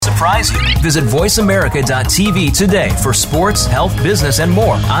surprise you. Visit voiceamerica.tv today for sports, health, business, and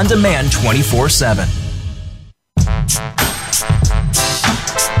more on demand 24/7.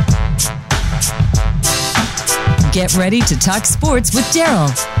 Get ready to talk sports with Daryl.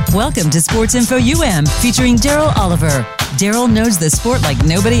 Welcome to Sports Info U.M. featuring Daryl Oliver. Daryl knows the sport like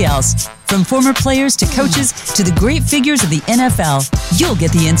nobody else. From former players to coaches to the great figures of the NFL, you'll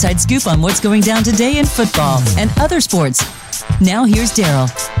get the inside scoop on what's going down today in football and other sports. Now here's Daryl.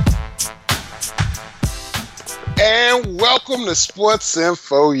 And welcome to Sports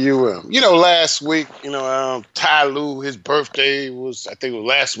Info U.M. Last week, Ty Lue, his birthday was, I think it was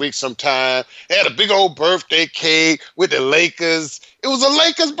last week sometime. They had a big old birthday cake with the Lakers. It was a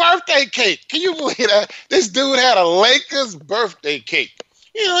Lakers birthday cake. Can you believe that? This dude had a Lakers birthday cake.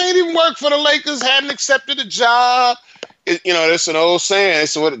 He didn't even work for the Lakers, hadn't accepted a job. There's an old saying,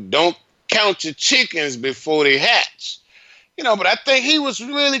 don't count your chickens before they hatch. But I think he was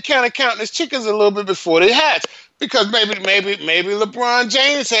really kind of counting his chickens a little bit before they hatch. Because maybe LeBron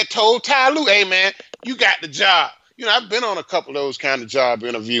James had told Ty Lue, hey, man, you got the job. I've been on a couple of those kind of job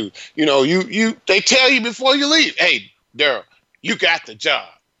interviews. They tell you before you leave, hey, Daryl, you got the job.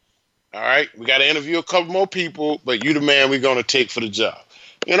 All right, we got to interview a couple more people, but you the man we're going to take for the job.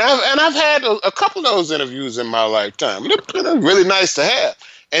 And I've had a couple of those interviews in my lifetime. They're really nice to have.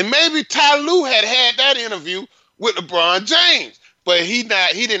 And maybe Ty Lue had that interview with LeBron James, but he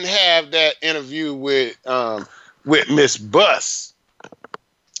didn't have that interview with Miss Buss.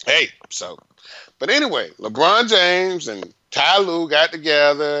 But anyway, LeBron James and Ty Lue got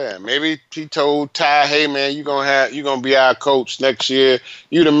together, and maybe he told Ty, hey man, you're gonna be our coach next year.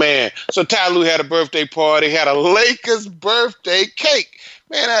 You the man. So Ty Lue had a birthday party, had a Lakers birthday cake.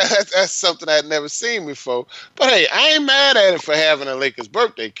 Man, that's something I'd never seen before. But hey, I ain't mad at him for having a Lakers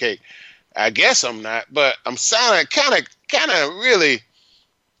birthday cake. I guess I'm not, but I'm sounding kind of really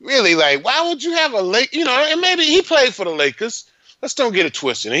like, why would you have a Lakers? And maybe he played for the Lakers. Let's don't get it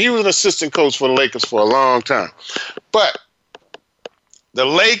twisted. And he was an assistant coach for the Lakers for a long time. But the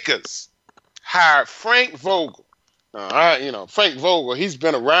Lakers hired Frank Vogel. Frank Vogel, he's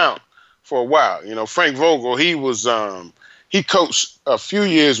been around for a while. Frank Vogel, he he coached a few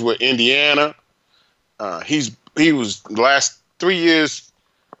years with Indiana. He was the last 3 years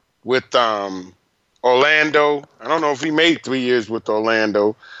with Orlando. I don't know if he made 3 years with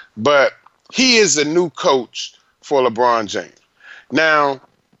Orlando, but he is a new coach for LeBron James. Now,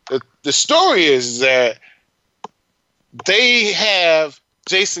 the story is that they have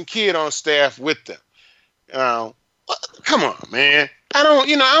Jason Kidd on staff with them. Come on, man. I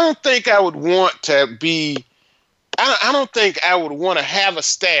don't think I would want to be. I don't think I would want to have a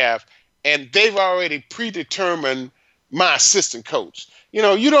staff and they've already predetermined my assistant coach. You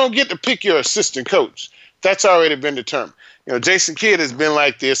don't get to pick your assistant coach. That's already been determined. Jason Kidd has been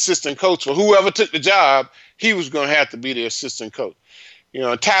like the assistant coach for whoever took the job. He was going to have to be the assistant coach.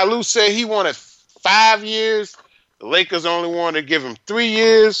 Ty Lue said he wanted 5 years. The Lakers only wanted to give him 3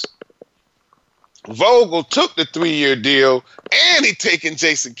 years. Vogel took the 3-year deal, and he taking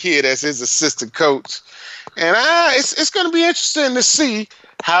Jason Kidd as his assistant coach. And it's going to be interesting to see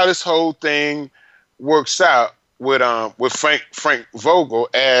how this whole thing works out with Frank Vogel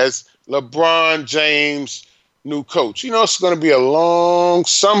as LeBron James' new coach. It's going to be a long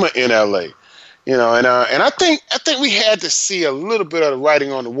summer in LA. And I think we had to see a little bit of the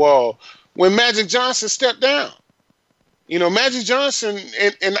writing on the wall when Magic Johnson stepped down. Magic Johnson,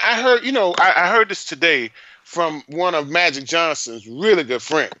 and I heard, I heard this today from one of Magic Johnson's really good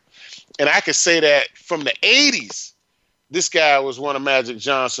friends. And I could say that from the 80s, this guy was one of Magic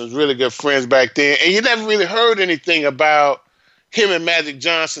Johnson's really good friends back then. And you never really heard anything about him and Magic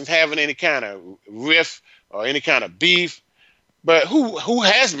Johnson having any kind of riff or any kind of beef. But who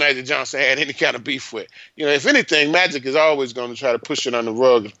has Magic Johnson had any kind of beef with? If anything, Magic is always going to try to push it on the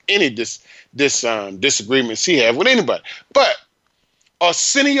rug of any disagreements he had with anybody. But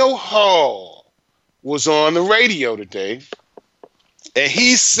Arsenio Hall was on the radio today, and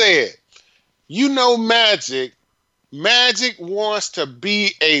he said, Magic wants to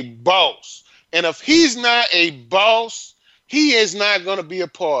be a boss. And if he's not a boss, he is not going to be a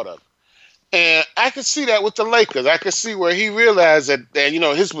part of it. And I could see that with the Lakers. I could see where he realized that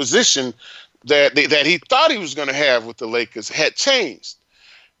his position that he thought he was going to have with the Lakers had changed.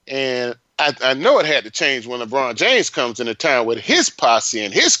 And I know it had to change when LeBron James comes into town with his posse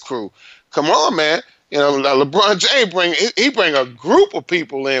and his crew. Come on, man. LeBron James bring a group of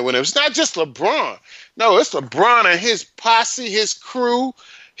people in with him. It's not just LeBron. No, it's LeBron and his posse, his crew,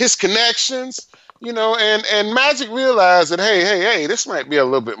 his connections, and Magic realized that, hey, this might be a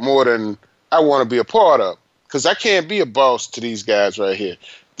little bit more than I want to be a part of, because I can't be a boss to these guys right here.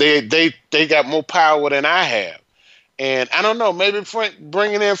 they got more power than I have. And I don't know, maybe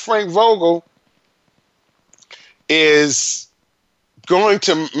bringing in Frank Vogel is going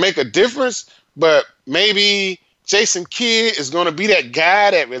to make a difference, but maybe Jason Kidd is going to be that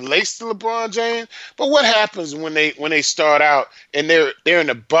guy that relates to LeBron James. But what happens when they start out and they're in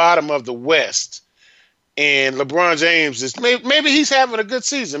the bottom of the West, and LeBron James is maybe he's having a good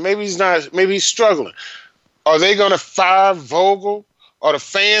season, maybe he's not, maybe he's struggling. Are they going to fire Vogel? Are the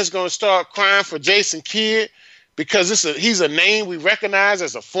fans going to start crying for Jason Kidd because he's a name we recognize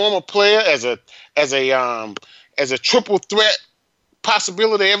as a former player, as a triple threat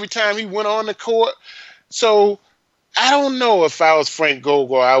possibility every time he went on the court? So I don't know if I was Frank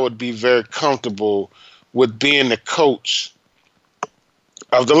Vogel, I would be very comfortable with being the coach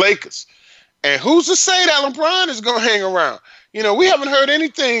of the Lakers. And who's to say that LeBron is going to hang around? We haven't heard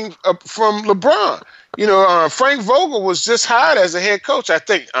anything from LeBron. Frank Vogel was just hired as a head coach, I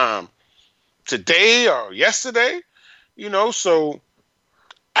think, today or yesterday. So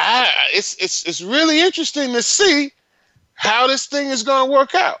it's really interesting to see how this thing is going to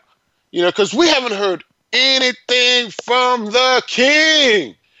work out. Because we haven't heard anything from the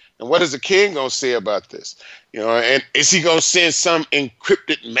king. And what is the king going to say about this? And is he going to send some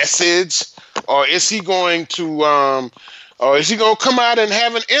encrypted message, or is he going to come out and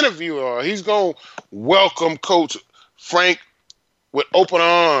have an interview, or he's going to welcome Coach Frank with open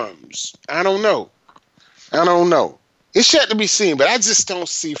arms? I don't know. It's yet to be seen, but I just don't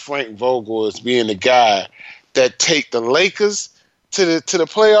see Frank Vogel as being the guy that take the Lakers to the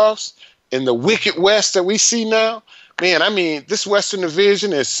playoffs in the wicked West that we see now. Man, I mean, this Western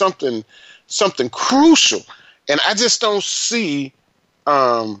Division is something crucial, and I just don't see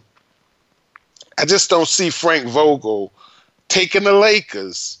Frank Vogel taking the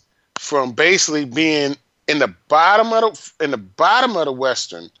Lakers from basically being in the bottom of the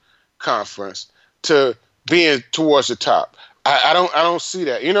Western Conference to being towards the top. I don't see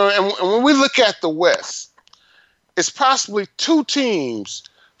that. And when we look at the West, it's possibly two teams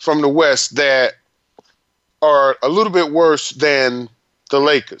from the West that are a little bit worse than the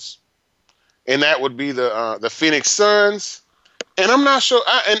Lakers, and that would be the Phoenix Suns. And I'm not sure.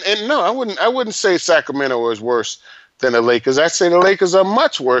 I wouldn't say Sacramento is worse than the Lakers. I'd say the Lakers are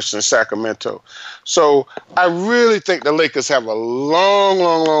much worse than Sacramento. So I really think the Lakers have a long,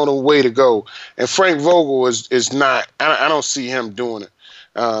 long, long way to go. And Frank Vogel is not. I don't see him doing it.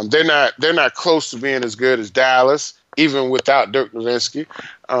 They're not close to being as good as Dallas, even without Dirk Nowitzki.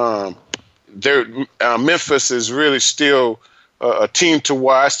 Memphis is really still a team to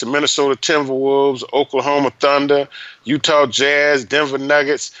watch. The Minnesota Timberwolves, Oklahoma Thunder, Utah Jazz, Denver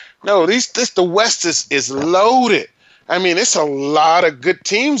Nuggets. No, the West is loaded. I mean, it's a lot of good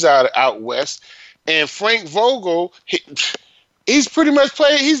teams out west. And Frank Vogel, he's pretty much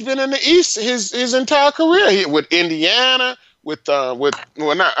played. He's been in the East his entire career. With Indiana, for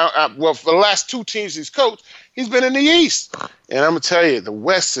the last two teams he's coached, he's been in the East. And I'm gonna tell you, the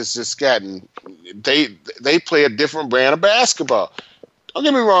West has just gotten. They play a different brand of basketball. Don't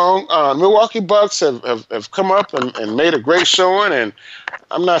get me wrong. Milwaukee Bucks have come up and made a great showing, and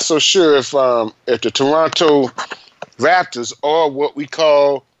I'm not so sure if the Toronto Raptors are what we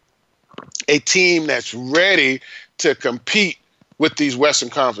call a team that's ready to compete with these Western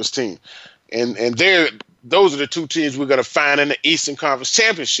Conference teams. And those are the two teams we're going to find in the Eastern Conference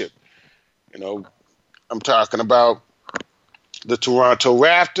Championship. I'm talking about the Toronto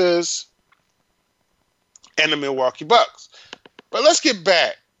Raptors and the Milwaukee Bucks. But let's get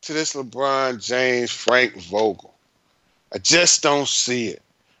back to this LeBron James, Frank Vogel. I just don't see it.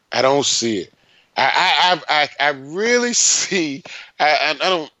 I don't see it. I really see.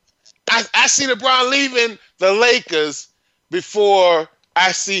 I see LeBron leaving the Lakers before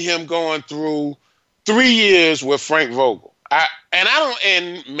I see him going through 3 years with Frank Vogel.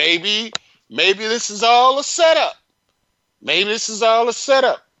 And maybe this is all a setup. Maybe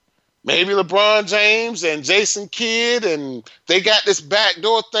LeBron James and Jason Kidd, and they got this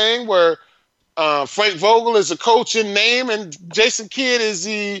backdoor thing where Frank Vogel is a coach in name and Jason Kidd is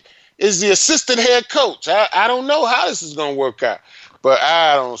the assistant head coach. I don't know how this is going to work out, but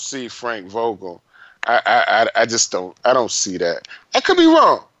I don't see Frank Vogel. I just don't. I don't see that. I could be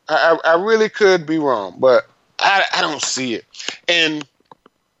wrong. I really could be wrong, but I don't see it. And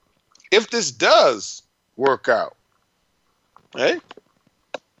if this does work out, hey,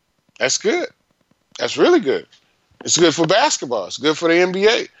 that's good. That's really good. It's good for basketball. It's good for the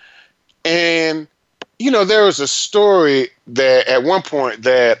NBA. And, there was a story that at one point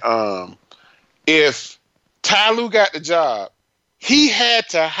that if Ty Lue got the job, he had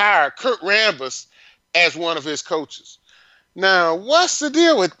to hire Kurt Rambis as one of his coaches. Now, what's the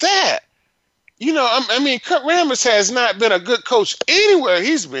deal with that? I mean, Kurt Rambis has not been a good coach anywhere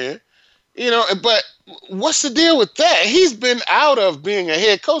he's been. But what's the deal with that? He's been out of being a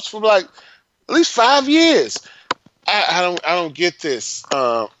head coach for like at least 5 years. I don't get this.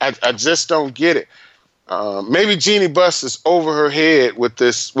 I just don't get it. Maybe Jeannie Buss is over her head with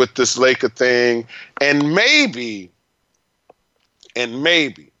this Laker thing, and maybe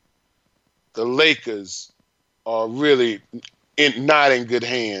the Lakers are really not in good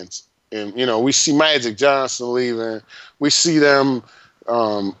hands. And we see Magic Johnson leaving. We see them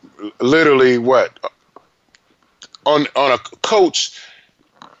literally on a coach.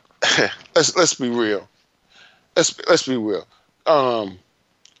 Let's be real. Let's be real.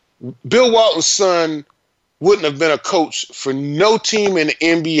 Bill Walton's son wouldn't have been a coach for no team in the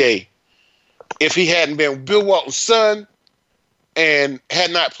NBA if he hadn't been Bill Walton's son and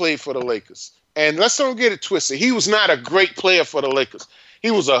had not played for the Lakers. And let's don't get it twisted. He was not a great player for the Lakers. He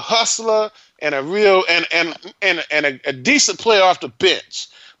was a hustler and a real and a decent player off the bench.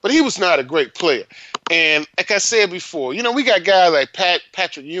 But he was not a great player. And like I said before, we got guys like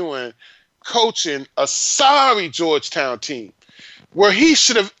Patrick Ewing coaching a sorry Georgetown team where he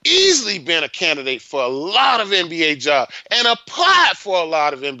should have easily been a candidate for a lot of NBA jobs and applied for a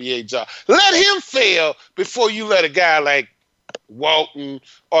lot of NBA jobs. Let him fail before you let a guy like Walton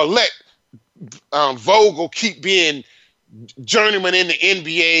or let Vogel keep being journeyman in the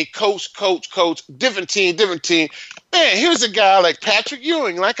NBA, coach, different team. Man, here's a guy like Patrick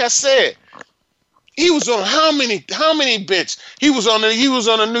Ewing. Like I said, he was on how many bench? He was on the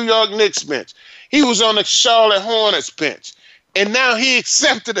New York Knicks bench. He was on the Charlotte Hornets bench. And now he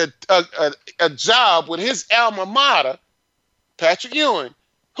accepted a job with his alma mater, Patrick Ewing,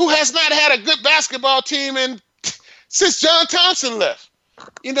 who has not had a good basketball team since John Thompson left.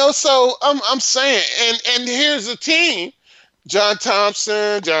 So I'm saying, and here's the team: John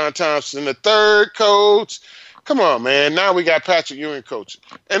Thompson, the third coach. Come on, man. Now we got Patrick Ewing coaching.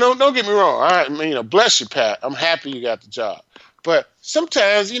 And don't get me wrong. I mean, bless you, Pat. I'm happy you got the job. But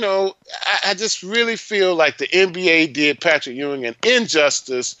sometimes, I just really feel like the NBA did Patrick Ewing an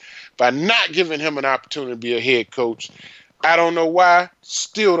injustice by not giving him an opportunity to be a head coach. I don't know why.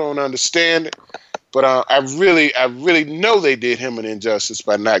 Still don't understand it. But I really know they did him an injustice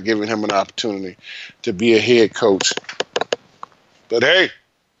by not giving him an opportunity to be a head coach. But hey,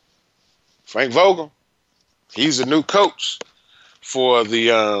 Frank Vogel, he's the new coach for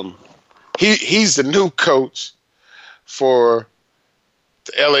the he's the new coach for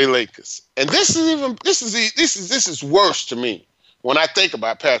the LA Lakers. And this is worse to me when I think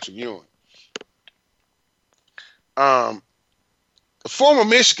about Patrick Ewing. The former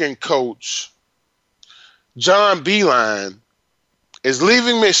Michigan coach John Beilein is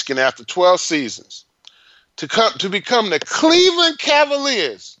leaving Michigan after 12 seasons to become the Cleveland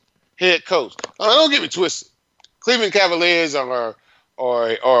Cavaliers head coach. Don't get me twisted. Cleveland Cavaliers are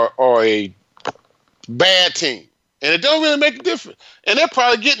a bad team, and it don't really make a difference. And they're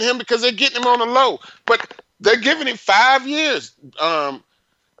probably getting him because they're getting him on the low, but they're giving him 5 years.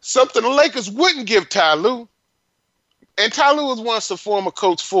 Something the Lakers wouldn't give Ty Lue. And Ty Lue was once the former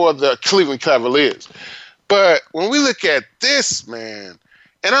coach for the Cleveland Cavaliers. But when we look at this, man,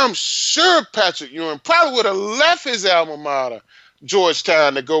 and I'm sure Patrick Ewing probably would have left his alma mater,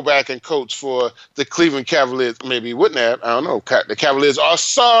 Georgetown, to go back and coach for the Cleveland Cavaliers. Maybe he wouldn't have. I don't know. The Cavaliers are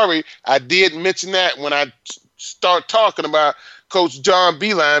sorry. I did mention that when I start talking about Coach John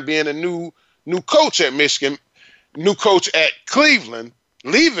Beilein being a new coach at Michigan, new coach at Cleveland,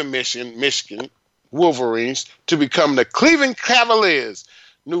 leaving Michigan Wolverines to become the Cleveland Cavaliers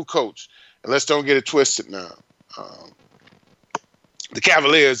new coach. And let's don't get it twisted now. The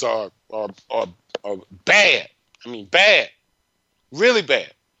Cavaliers are bad. I mean, bad. Really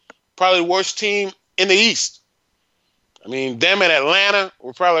bad. Probably the worst team in the East. I mean, them and Atlanta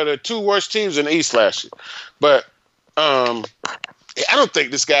were probably the two worst teams in the East last year. But I don't think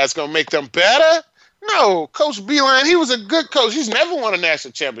this guy's going to make them better. No, Coach Beilein, he was a good coach. He's never won a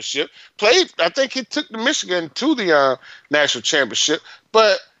national championship. I think he took the Michigan to the national championship.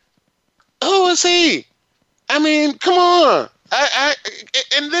 But who is he? I mean, come on.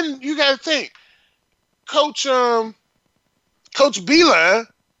 And then you got to think, Coach Beilein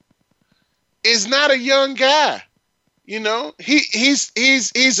is not a young guy. He's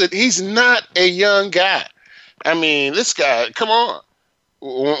not a young guy. I mean, this guy, come on.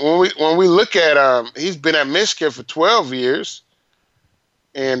 When we look at he's been at Michigan for 12 years,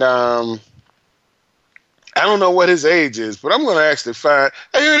 and I don't know what his age is, but I'm going to actually find.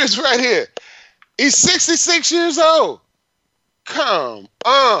 Here it is right here. He's 66 years old. Come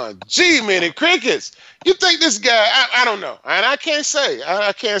on. Gee, many crickets. You think this guy, I don't know. And I can't say.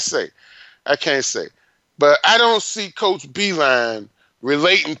 I can't say. But I don't see Coach Beilein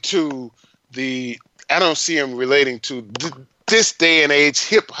relating to this day and age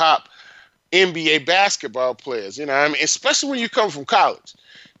hip-hop NBA basketball players. You know what I mean? Especially when you come from college.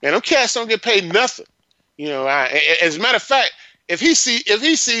 Man, them cats don't get paid nothing. You know, as a matter of fact, if he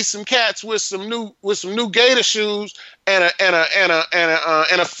sees some cats with some new Gator shoes and a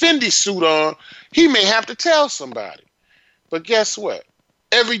Fendi suit on, he may have to tell somebody. But guess what?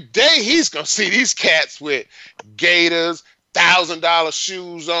 Every day he's gonna see these cats with Gators, $1,000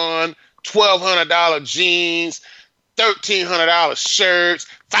 shoes on, $1,200 jeans, $1,300 shirts,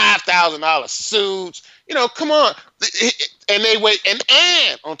 $5,000 suits. You know, come on. And they wait. And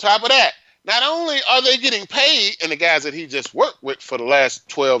on top of that, not only are they getting paid, and the guys that he just worked with for the last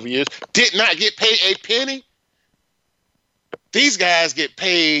 12 years did not get paid a penny, these guys get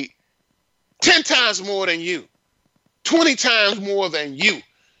paid 10 times more than you, 20 times more than you.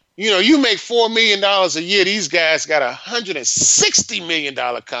 You know, you make $4 million a year. These guys got $160 million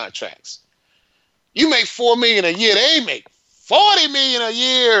contracts. You make $4 million a year. They make $40 million a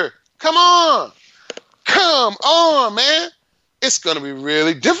year. Come on, man. It's going to be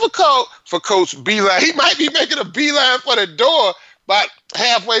really difficult for Coach Beilein. He might be making a beeline for the door about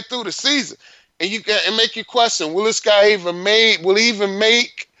halfway through the season. And make you question, will this guy even make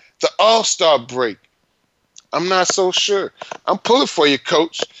the All-Star break? I'm not so sure. I'm pulling for you,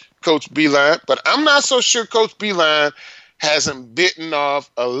 Coach Beilein, but I'm not so sure Coach Beilein hasn't bitten off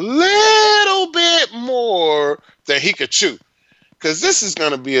a little bit more than he could chew. Because this is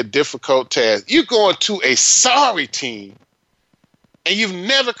going to be a difficult task. You're going to a sorry team, and you've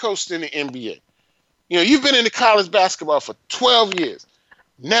never coached in the NBA. You know, you've been in the college basketball for 12 years,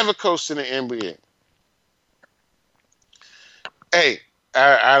 never coached in the NBA. Hey,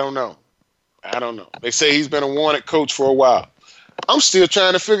 I don't know. They say he's been a wanted coach for a while. I'm still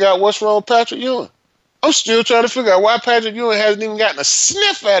trying to figure out what's wrong with Patrick Ewing. I'm still trying to figure out why Patrick Ewing hasn't even gotten a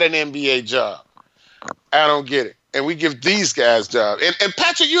sniff at an NBA job. I don't get it. And we give these guys jobs. And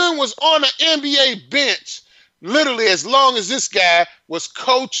Patrick Ewing was on the NBA bench literally as long as this guy was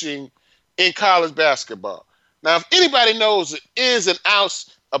coaching in college basketball. Now, if anybody knows the ins and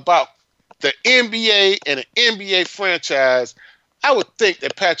outs about the NBA and an NBA franchise, I would think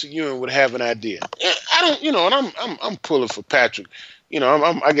that Patrick Ewing would have an idea. I don't, you know, and I'm pulling for Patrick. You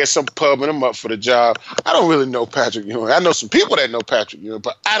know, I guess I'm pubbing him up for the job. I don't really know Patrick Ewing. I know some people that know Patrick Ewing,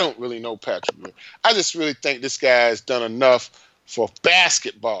 but I don't really know Patrick Ewing. I just really think this guy has done enough for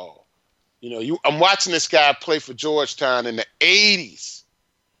basketball. You know, I'm watching this guy play for Georgetown in the 80s.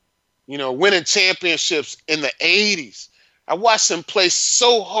 You know, winning championships in the 80s. I watched him play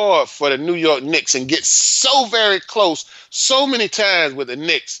so hard for the New York Knicks and get so very close so many times with the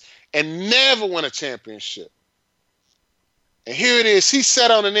Knicks and never win a championship. And here it is. He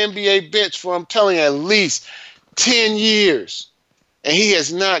sat on an NBA bench for, I'm telling you, at least 10 years. And he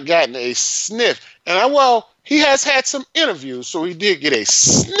has not gotten a sniff. And he has had some interviews, so he did get a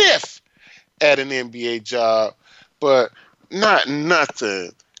sniff at an NBA job, but not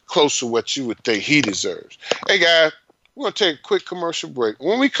nothing close to what you would think he deserves. Hey, guys, we're going to take a quick commercial break.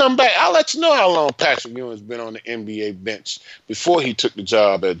 When we come back, I'll let you know how long Patrick Ewing's been on the NBA bench before he took the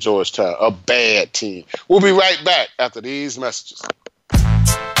job at Georgetown, a bad team. We'll be right back after these messages.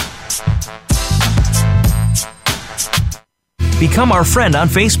 Become our friend on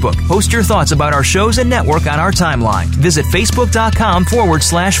Facebook. Post your thoughts about our shows and network on our timeline. Visit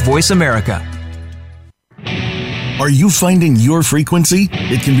facebook.com/Voice America. Are you finding your frequency?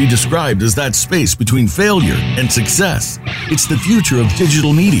 It can be described as that space between failure and success. It's the future of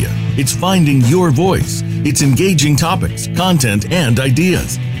digital media. It's finding your voice. It's engaging topics, content, and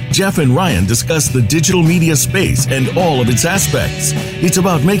ideas. Jeff and Ryan discuss the digital media space and all of its aspects. It's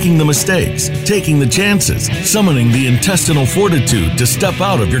about making the mistakes, taking the chances, summoning the intestinal fortitude to step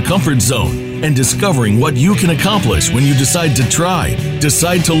out of your comfort zone, and discovering what you can accomplish when you decide to try,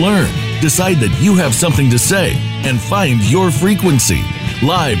 decide to learn, decide that you have something to say, and find your frequency.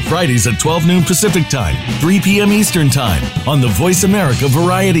 Live Fridays at 12 noon Pacific Time, 3 p.m. Eastern Time on the Voice America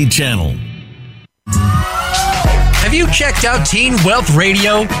Variety Channel. Have you checked out Teen Wealth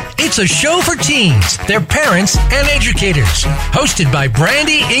Radio? It's a show for teens, their parents, and educators. Hosted by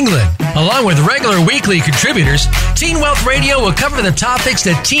Brandy England. Along with regular weekly contributors, Teen Wealth Radio will cover the topics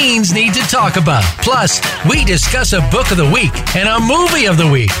that teens need to talk about. Plus, we discuss a book of the week and a movie of the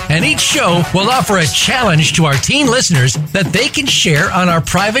week. And each show will offer a challenge to our teen listeners that they can share on our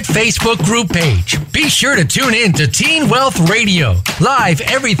private Facebook group page. Be sure to tune in to Teen Wealth Radio, live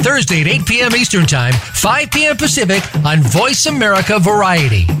every Thursday at 8 p.m. Eastern Time, 5 p.m. Pacific on Voice America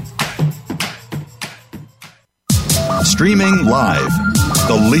Variety. Streaming live,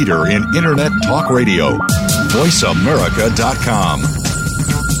 the leader in Internet talk radio, voiceamerica.com.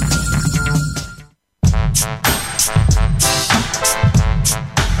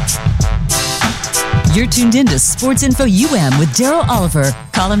 You're tuned in to Sports Info U.M. with Daryl Oliver.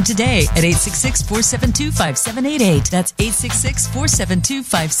 Call him today at 866-472-5788. That's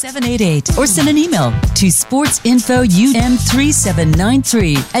 866-472-5788. Or send an email to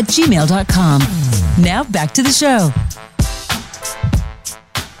sportsinfoum3793@gmail.com. Now back to the show.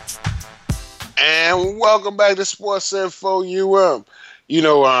 And welcome back to Sports Info U.M.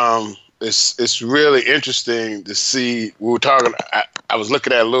 It's really interesting to see. We were talking. I was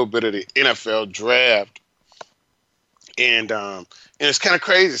looking at a little bit of the NFL draft, and it's kind of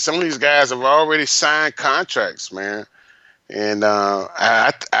crazy. Some of these guys have already signed contracts, man. And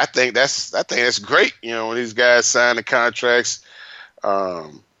I think that's great. When these guys sign the contracts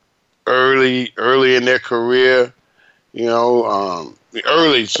early in their career,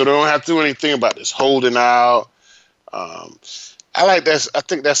 early, so they don't have to do anything about this holding out. I like that. I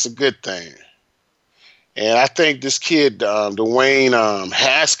think that's a good thing. And I think this kid, Dwayne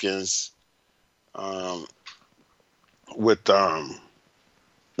Haskins, with the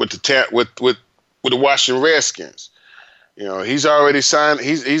Washington Redskins, he's already signed.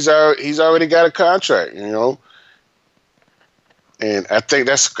 He's already got a contract. And I think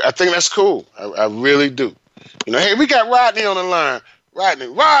that's cool. I really do. Hey, we got Rodney on the line. Rod,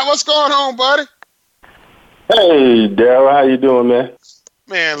 what's going on, buddy? Hey, Daryl, how you doing, man?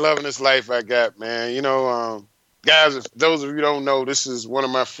 Man, loving this life I got, man. Guys, if those of you who don't know, this is one of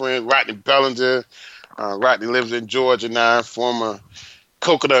my friends, Rodney Bellinger. Rodney lives in Georgia now, former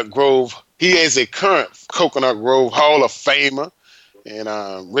Coconut Grove. He is a current Coconut Grove Hall of Famer, and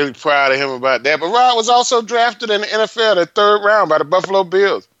I'm really proud of him about that. But Rod was also drafted in the NFL the third round by the Buffalo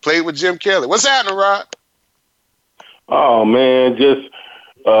Bills. Played with Jim Kelly. What's happening, Rod? Oh, man, just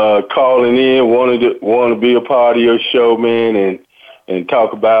calling in, want to be a part of your show, man, and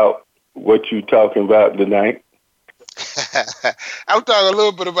talk about what you talking about tonight. I'm talking a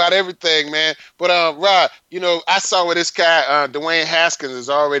little bit about everything, man. But Rod, I saw where this guy Dwayne Haskins has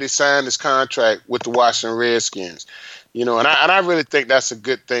already signed his contract with the Washington Redskins. And I really think that's a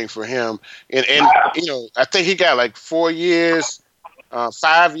good thing for him. And I think he got like 4 years,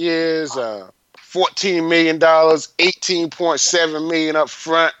 5 years, $14 million, $18.7 million up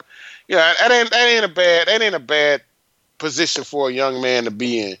front. That ain't a bad position for a young man to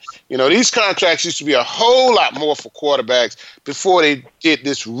be in. These contracts used to be a whole lot more for quarterbacks before they did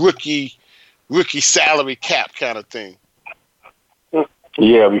this rookie salary cap kind of thing.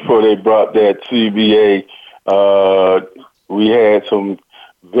 Yeah, before they brought that CBA, we had some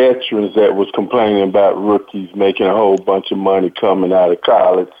veterans that was complaining about rookies making a whole bunch of money coming out of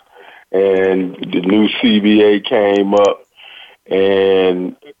college. And the new CBA came up,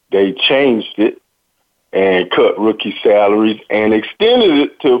 and they changed it and cut rookie salaries and extended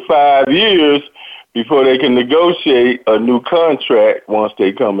it to 5 years before they can negotiate a new contract once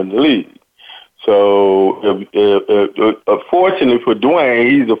they come in the league. So, fortunately for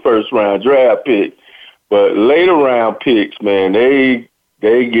Dwayne, he's a first-round draft pick. But later round picks, man, they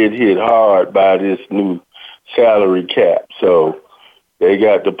get hit hard by this new salary cap. So they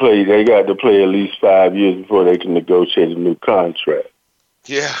got to play at least 5 years before they can negotiate a new contract.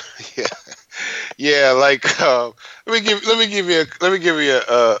 Yeah. Like let me give you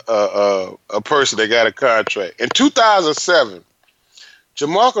a person that got a contract in 2007.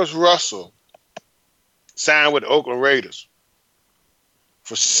 Jamarcus Russell signed with the Oakland Raiders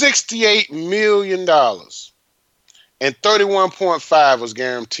for $68 million, and 31.5 was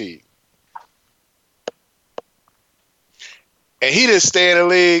guaranteed. And he didn't stay in the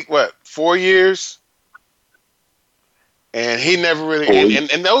league, 4 years? And he never really,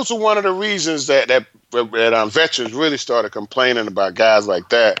 and those are one of the reasons that veterans really started complaining about guys like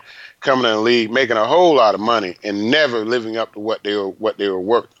that coming in the league, making a whole lot of money and never living up to what they were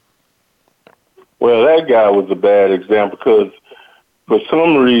worth. Well, that guy was a bad example because for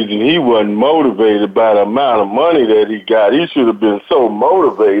some reason he wasn't motivated by the amount of money that he got. He should have been so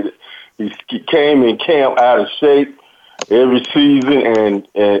motivated. He came in camp out of shape, every season,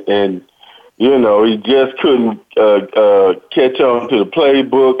 and you know, he just couldn't catch on to the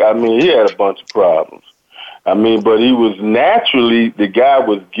playbook. I mean, he had a bunch of problems. I mean, but he was naturally, the guy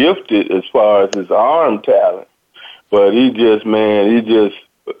was gifted as far as his arm talent, but he just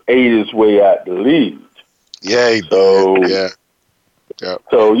ate his way out the league. Yeah, he so, did. Yeah. Yep.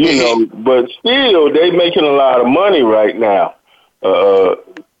 So, you know, but still, they making a lot of money right now. The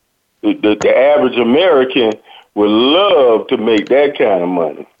average American would love to make that kind of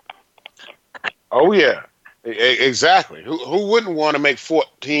money. Oh, yeah. Exactly. Who wouldn't want to make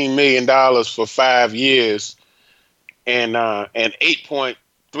 $14 million for 5 years and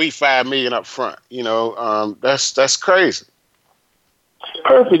 $8.35 million up front? You know, that's crazy.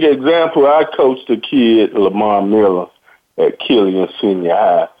 Perfect example. I coached a kid, Lamar Miller, at Killian Senior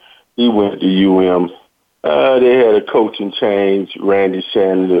High. He went to UM. They had a coaching change. Randy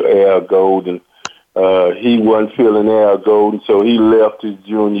Shannon to Al Golden. He wasn't feeling Al Golden, so he left his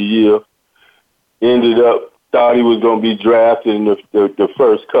junior year. Thought he was going to be drafted in the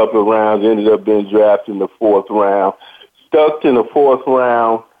first couple of rounds. Ended up being drafted in the fourth round. Stuck in the fourth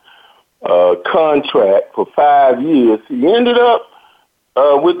round contract for 5 years. He ended up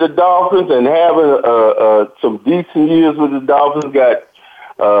with the Dolphins and having some decent years with the Dolphins.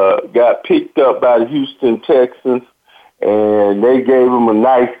 Got picked up by the Houston Texans, and they gave him a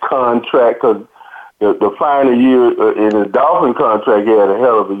nice contract because the final year in the Dolphin contract, he had a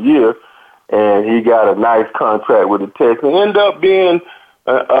hell of a year, and he got a nice contract with the Texans. Ended up being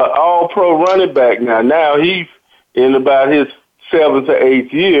an all-pro running back now. Now he's in about his 7th or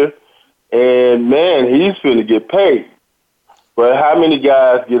 8th year, and, man, he's going to get paid. But how many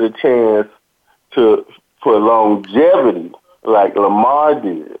guys get a chance for longevity like Lamar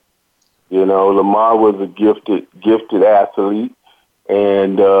did? You know, Lamar was a gifted athlete,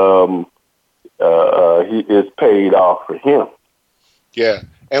 and it's paid off for him. Yeah,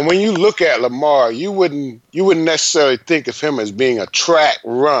 and when you look at Lamar, you wouldn't necessarily think of him as being a track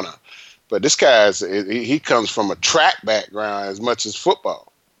runner, but this he comes from a track background as much as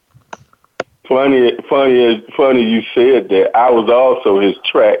football. Funny you said that. I was also his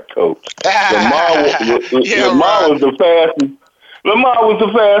track coach. Lamar was the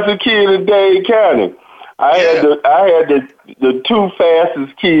fastest kid in Dade County. I had the two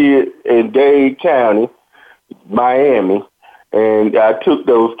fastest kids in Dade County, Miami, and I took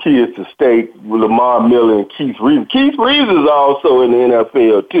those kids to state with Lamar Miller and Keith Reeves. Keith Reeves is also in the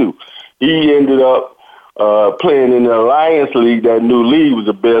NFL too. He ended up playing in the Alliance League. That new league was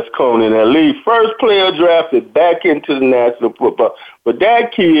the best cone in that league. First player drafted back into the National Football. But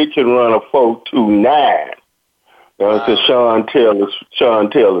that kid can run a 4.29. It's Sean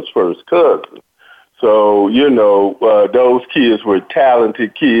Taylor's first cousin. So, you know, those kids were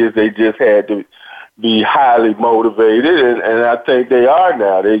talented kids. They just had to be highly motivated, and I think they are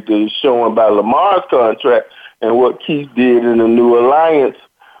now. They're showing by Lamar's contract and what Keith did in the new Alliance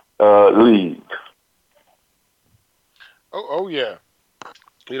League. Oh yeah,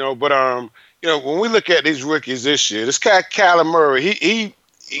 you know, but you know, when we look at these rookies this year, this guy Kyler Murray, he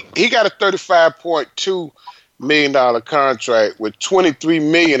got a $35.2 million contract with $23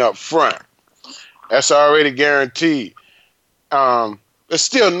 million up front. That's already guaranteed. It's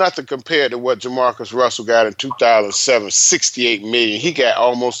still nothing compared to what Jamarcus Russell got in 2007, $68 million. He got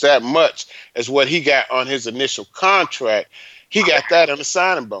almost that much as what he got on his initial contract. He got that on the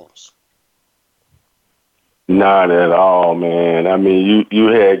signing bonus. Not at all, man. I mean, you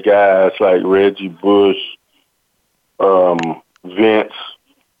had guys like Reggie Bush, Vince,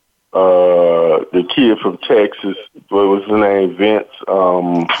 the kid from Texas. What was his name? Vince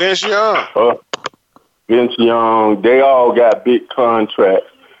Young. Vince Young. They all got big contracts.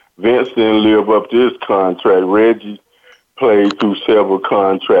 Vince didn't live up to his contract. Reggie played through several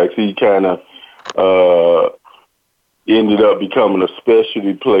contracts. He kind of ended up becoming a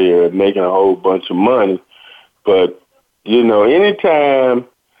specialty player and making a whole bunch of money. But, you know, anytime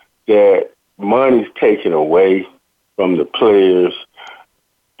that money's taken away from the players,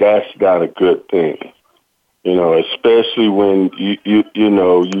 that's not a good thing. You know, especially when you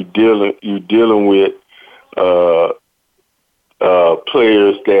dealing with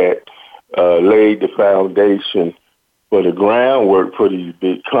players that laid the foundation for the groundwork for these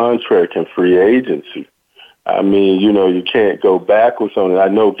big contract and free agency. I mean, you know, you can't go backwards on it. I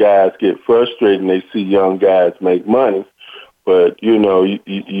know guys get frustrated and they see young guys make money, but you know,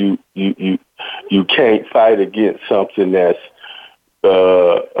 you can't fight against something that's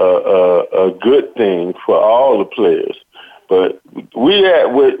a good thing for all the players. But they're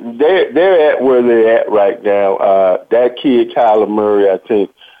at where they're at right now. That kid Kyler Murray, I think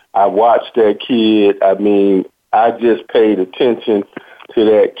I watched that kid. I mean, I just paid attention to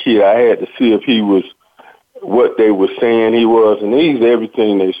that kid. I had to see if he was what they were saying he was, and he's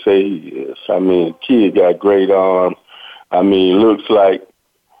everything they say he is. I mean, kid got great arm. I mean, looks like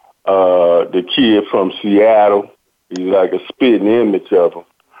the kid from Seattle. He's like a spitting image of him.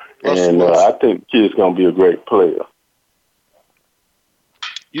 And I think the kid's going to be a great player.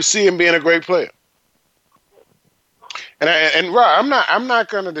 You see him being a great player. And Rob, I'm not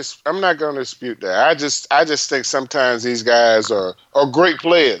gonna dispute that. I just think sometimes these guys are great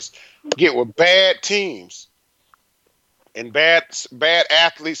players, get with bad teams and bad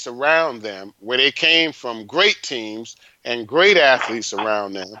athletes around them, where they came from great teams and great athletes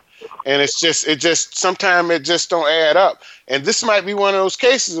around them, and it just sometimes it just don't add up. And this might be one of those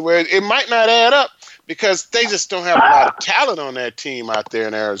cases where it might not add up because they just don't have a lot of talent on that team out there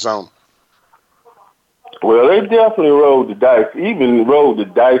in Arizona. Well, they definitely rolled the dice, even rolled the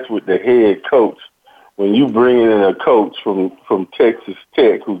dice with the head coach. When you bring in a coach from Texas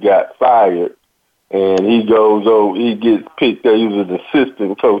Tech who got fired, and he gets picked up, he was an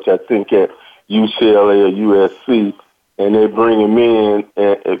assistant coach, I think, at UCLA or USC, and they bring him in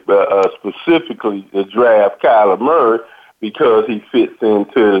specifically to draft Kyler Murray because he fits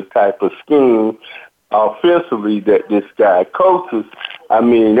into the type of scheme offensively that this guy coaches. I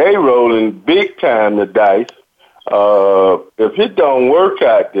mean, they rolling big time the dice. If it don't work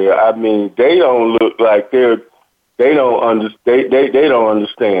out there, I mean, they don't look like they don't understand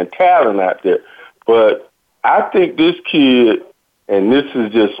talent out there. But I think this kid, and this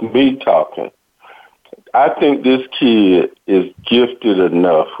is just me talking, I think this kid is gifted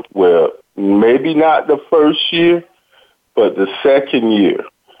enough where maybe not the first year, but the second year.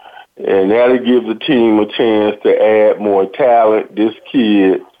 And that'll give the team a chance to add more talent. This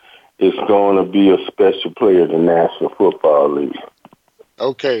kid is going to be a special player in the National Football League.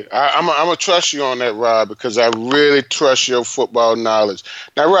 Okay, I'm going to trust you on that, Rob, because I really trust your football knowledge.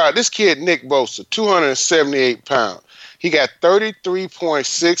 Now, Rob, this kid, Nick Bosa, 278 pounds. He got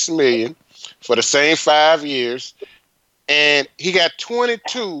 $33.6 million for the same 5 years, and he got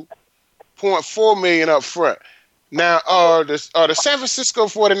 $22.4 million up front. Now, are the San Francisco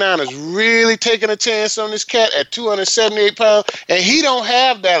 49ers really taking a chance on this cat at 278 pounds? And he don't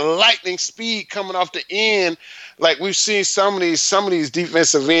have that lightning speed coming off the end like we've seen some of these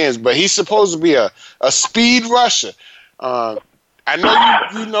defensive ends, but he's supposed to be a speed rusher. I know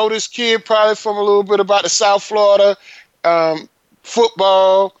you know this kid probably from a little bit about the South Florida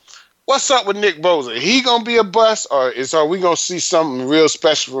football. What's up with Nick Bosa? He gonna be a bust, or are we gonna see something real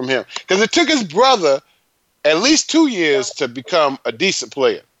special from him? Because it took his brother at least 2 years to become a decent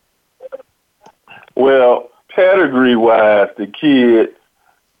player. Well, pedigree-wise, the kid,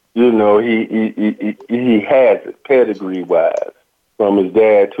 you know, he has it pedigree-wise from his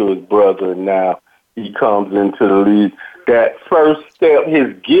dad to his brother, and now he comes into the league. That first step,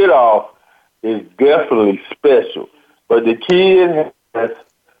 his get-off, is definitely special. But the kid has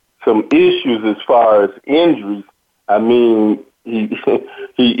some issues as far as injuries. I mean, he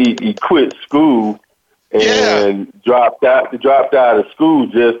quit school and dropped out of school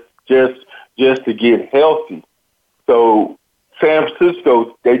just to get healthy. So San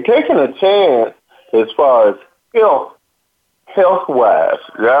Francisco, they taking a chance as far as health-wise.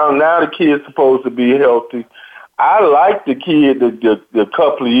 Now the kid's supposed to be healthy. I like the kid. The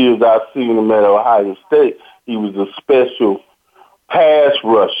couple of years I've seen him at Ohio State, he was a special pass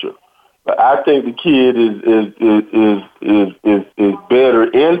rusher. But I think the kid is better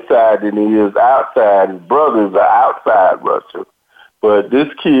inside than he is outside. His brother is an outside rusher, but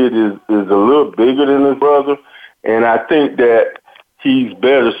this kid is a little bigger than his brother, and I think that he's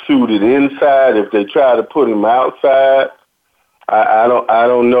better suited inside. If they try to put him outside, I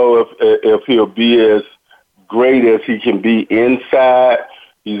don't know if he'll be as great as he can be inside.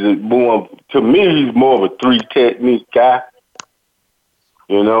 He's more of a three technique guy.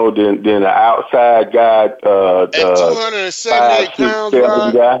 You know, than an outside guy. At 278 pounds,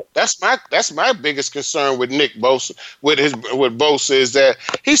 Rod, that's my biggest concern with Nick Bosa, with Bosa, is that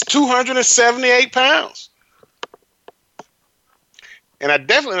he's 278 pounds, and I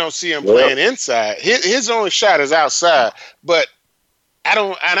definitely don't see him playing inside. His only shot is outside, but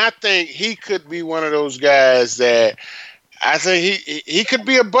I think he could be one of those guys that I think he could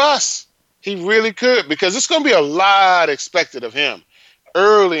be a bust. He really could, because it's going to be a lot expected of him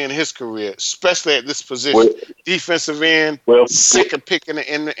early in his career, especially at this position, defensive end, second pick in the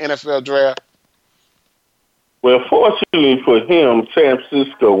NFL draft. Well, fortunately for him, San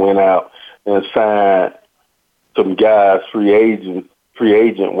Francisco went out and signed some guys free agent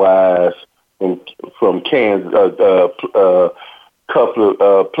wise from Kansas, couple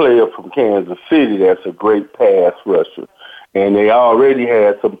of player from Kansas City that's a great pass rusher. And they already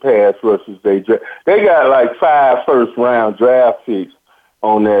had some pass rushers. They got like 5 first-round draft picks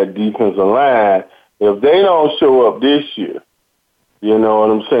on that defensive line. If they don't show up this year, you know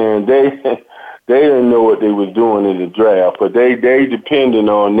what I'm saying, they didn't know what they was doing in the draft, but they depended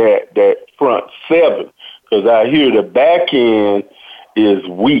on that front 7, because I hear the back end is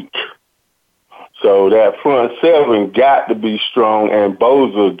weak. So that front 7 got to be strong, and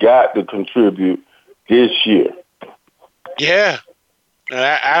Boza got to contribute this year. Yeah, and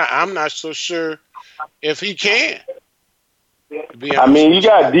I'm not so sure if he can. I mean, you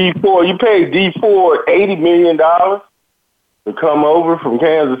got D4. You paid D4 $80 million to come over from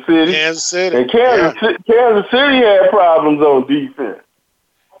Kansas City. Kansas City. And Kansas City had problems on defense.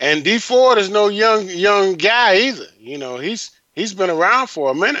 And D Ford is no young guy either. You know, he's been around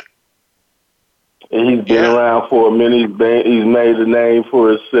for a minute. He's been around for a minute. He's made a name for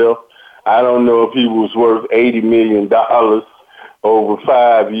himself. I don't know if he was worth $80 million over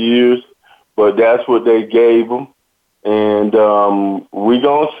 5 years, but that's what they gave him. And we're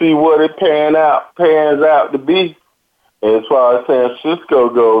going to see what it pans out to be as far as San Francisco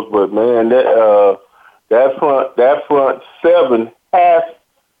goes. But, man, that front 7 has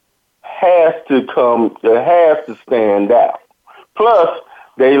to stand out. Plus,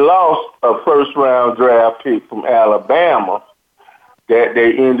 they lost a first-round draft pick from Alabama that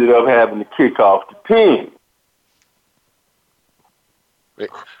they ended up having to kick off the team.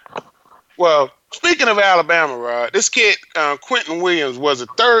 Well, speaking of Alabama, Rod, this kid, Quentin Williams, was the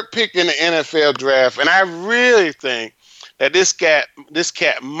 3rd pick in the NFL draft, and I really think that this cat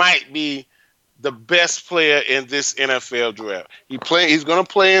might be the best player in this NFL draft. He's going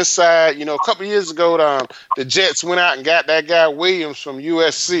to play inside. You know, a couple of years ago, the Jets went out and got that guy Williams from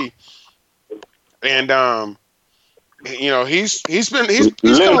USC, and you know, he's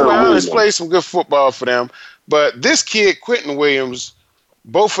come around and played some good football for them. But this kid, Quentin Williams,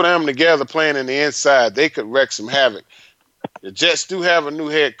 both of them together playing in the inside, they could wreak some havoc. The Jets do have a new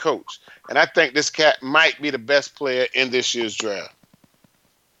head coach, and I think this cat might be the best player in this year's draft.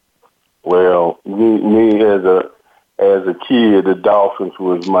 Well, me as a kid, the Dolphins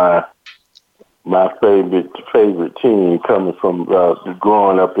was my favorite team coming from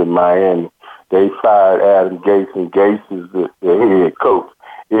growing up in Miami. They fired Adam Gase, and Gase is the head coach.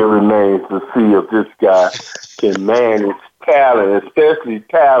 It remains to see if this guy can manage talent, especially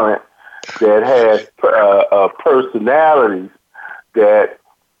talent that has personalities that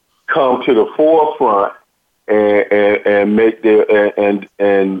come to the forefront and make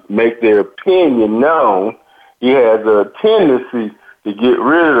their opinion known. He has a tendency to get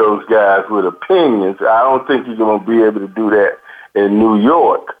rid of those guys with opinions. I don't think he's going to be able to do that in New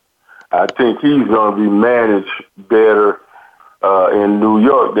York. I think he's going to be managed better in New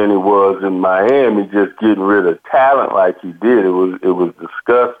York than he was in Miami, just getting rid of talent like he did. It was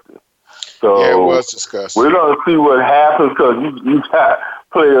disgusting. So yeah, it was disgusting. We're going to see what happens, because you got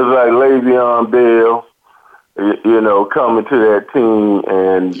players like Le'Veon Bell, you know, coming to that team,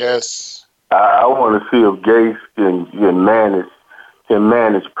 and yes, I want to see if Gase can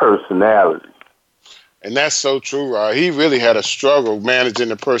manage personality. And that's so true, Rod. He really had a struggle managing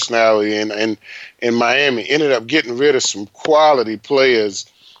the personality in Miami. Ended up getting rid of some quality players,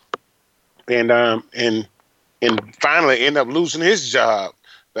 and finally ended up losing his job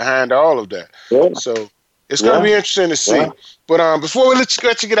behind all of that. Yeah. So it's going to be interesting to see. Yeah. But before we let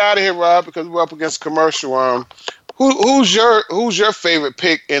you get out of here, Rob, because we're up against commercial, who's your favorite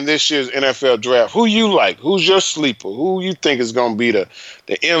pick in this year's NFL draft? Who you like? Who's your sleeper? Who you think is going to be the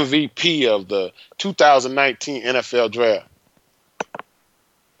MVP of the 2019 NFL draft?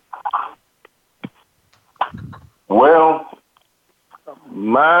 Well,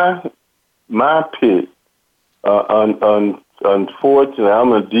 my pick, unfortunately,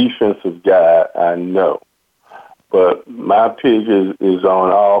 I'm a defensive guy, I know. But my pick is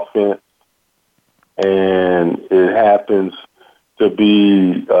on offense, and it happens to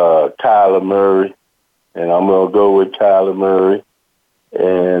be Kyler Murray, and I'm going to go with Kyler Murray.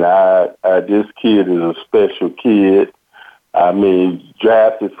 And this kid is a special kid. I mean,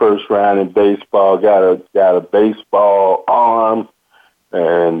 drafted first round in baseball, got a baseball arm,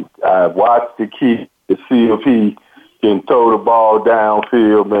 and I watched the kid to see if he can throw the ball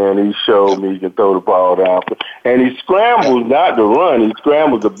downfield. Man, he showed me he can throw the ball downfield. And he scrambles not to run. He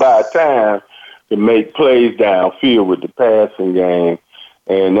scrambles to buy time to make plays downfield with the passing game.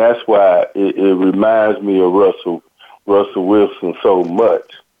 And that's why it reminds me of Russell Wilson so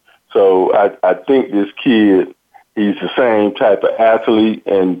much. So I think this kid, he's the same type of athlete.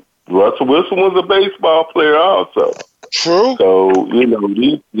 And Russell Wilson was a baseball player also. True. So,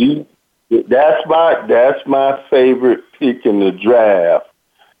 that's my favorite pick in the draft,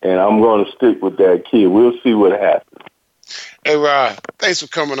 and I'm going to stick with that kid. We'll see what happens. Hey, Rod, thanks for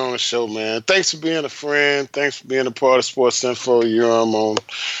coming on the show, man. Thanks for being a friend. Thanks for being a part of Sports Info U.M. on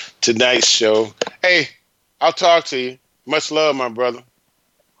tonight's show. Hey, I'll talk to you. Much love, my brother.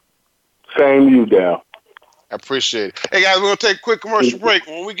 Same to you, Dal. I appreciate it. Hey, guys, we're going to take a quick commercial break.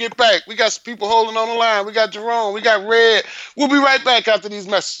 When we get back, we got some people holding on the line. We got Jerome. We got Red. We'll be right back after these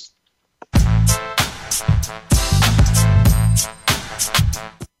messages.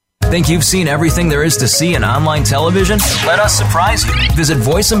 Think you've seen everything there is to see in online television? Let us surprise you. Visit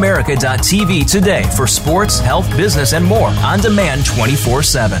voiceamerica.tv today for sports, health, business, and more on demand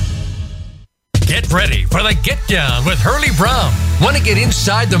 24/7. Get ready for the Get Down with Hurley Brown. Want to get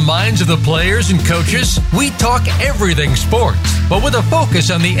inside the minds of the players and coaches? We talk everything sports, but with a focus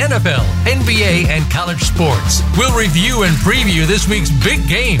on the NFL, NBA, and college sports. We'll review and preview this week's big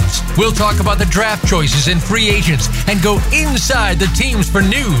games. We'll talk about the draft choices and free agents and go inside the teams for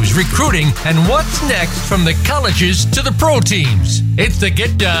news, recruiting, and what's next from the colleges to the pro teams. It's the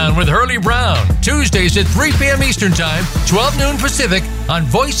Get Down with Hurley Brown, Tuesdays at 3 p.m. Eastern Time, 12 noon Pacific on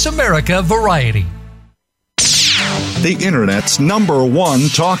Voice America Variety. The Internet's #1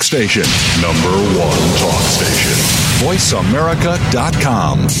 talk station. #1 talk station.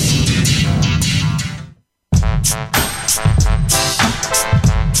 VoiceAmerica.com.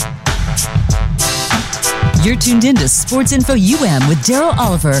 You're tuned in to Sports Info U.M. with Daryl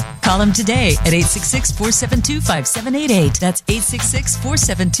Oliver. Call him today at 866-472-5788. That's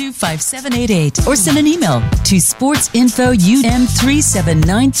 866-472-5788. Or send an email to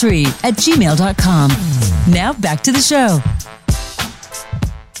sportsinfoum3793@gmail.com. Now back to the show.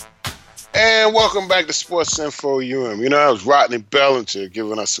 And welcome back to Sports Info UM. That was Rodney Bellinger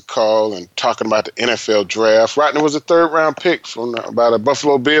giving us a call and talking about the NFL draft. Rodney was a third-round pick by the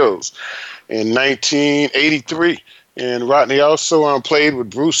Buffalo Bills in 1983. And Rodney also played with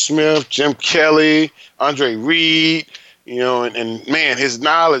Bruce Smith, Jim Kelly, Andre Reed, and man, his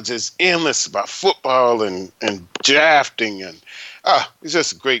knowledge is endless about football and drafting. And he's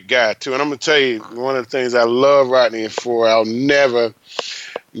just a great guy, too. And I'm going to tell you, one of the things I love Rodney for, I'll never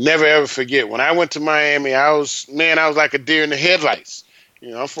ever forget. When I went to Miami, I was like a deer in the headlights.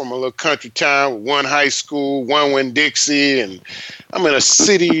 I'm from a little country town with one high school, one Winn-Dixie, and I'm in a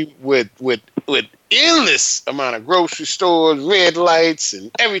city with endless amount of grocery stores, red lights, and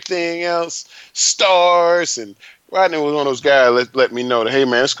everything else, stars. And Rodney was one of those guys let me know that, hey,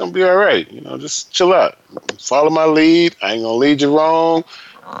 man, it's going to be all right. Just chill out. Follow my lead. I ain't going to lead you wrong.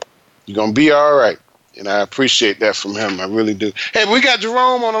 You're going to be all right. And I appreciate that from him. I really do. Hey, we got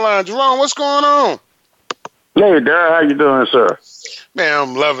Jerome on the line. Jerome, what's going on? Hey, Darryl, how you doing, sir? Man,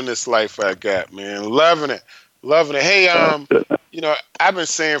 I'm loving this life I got, man. Loving it. Hey, I've been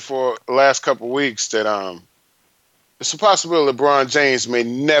saying for the last couple of weeks that it's a possibility LeBron James may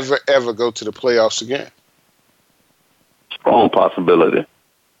never, ever go to the playoffs again. Strong possibility.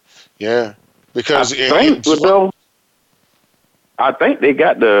 Yeah, because I think they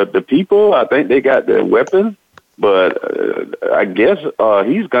got the people. I think they got the weapons. But I guess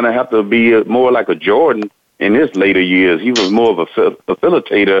he's going to have to be more like a Jordan in his later years. He was more of a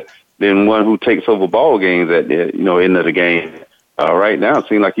facilitator than one who takes over ball games at the end of the game. Right now, it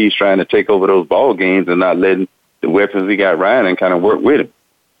seems like he's trying to take over those ball games and not letting the weapons he got around and kind of work with him.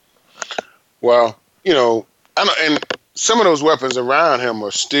 Well, and some of those weapons around him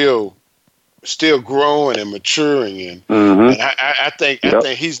are still growing and maturing, and I think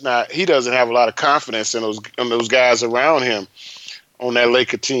he doesn't have a lot of confidence in those guys around him on that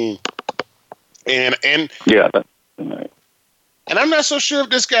Laker team, and yeah. And I'm not so sure if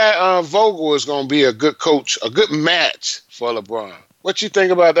this guy Vogel is going to be a good coach, a good match for LeBron. What you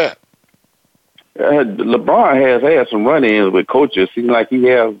think about that? LeBron has had some run-ins with coaches. Seems like he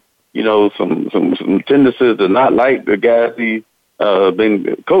has, some tendencies to not like the guys he's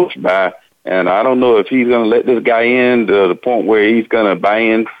been coached by. And I don't know if he's going to let this guy in to the point where he's going to buy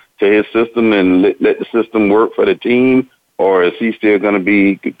in to his system and let the system work for the team, or is he still going to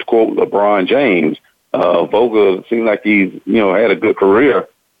be, quote, LeBron James? Vogel seems like he's, had a good career,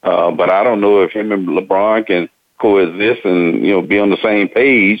 but I don't know if him and LeBron can coexist and, be on the same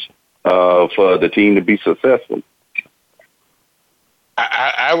page for the team to be successful.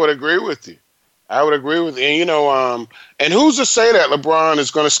 I would agree with you. And and who's to say that LeBron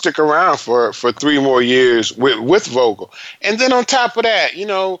is going to stick around for 3 more years with Vogel? And then on top of that,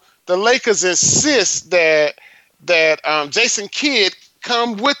 the Lakers insist that Jason Kidd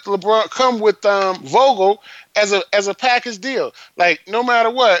come with Vogel as a package deal. Like, no matter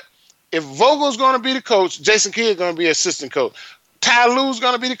what, if Vogel's going to be the coach, Jason Kidd is going to be assistant coach. Ty Lue's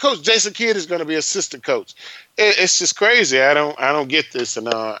going to be the coach. Jason Kidd is going to be assistant coach. It's just crazy. I don't get this, and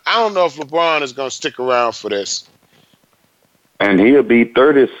I don't know if LeBron is going to stick around for this. And he'll be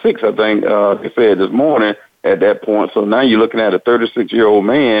 36, I think. They said this morning at that point. So now you're looking at a 36-year-old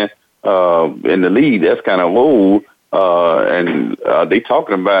man in the league. That's kind of old. And they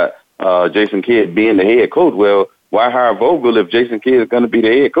talking about Jason Kidd being the head coach. Well, why hire Vogel if Jason Kidd is going to be the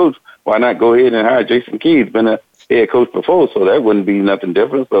head coach? Why not go ahead and hire Jason Kidd? He's been a head coach before, so that wouldn't be nothing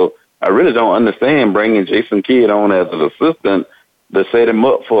different. So I really don't understand bringing Jason Kidd on as an assistant to set him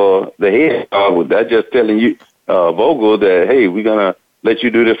up for the head. That's just telling you, Vogel, that, hey, we're going to let you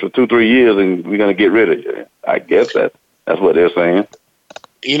do this for 2-3 years and we're going to get rid of you. I guess that's what they're saying.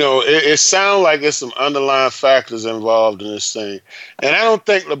 You know, it sounds like there's some underlying factors involved in this thing. And I don't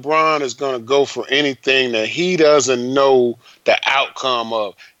think LeBron is going to go for anything that he doesn't know the outcome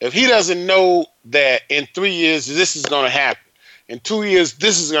of. If he doesn't know that in 3 years this is going to happen, in 2 years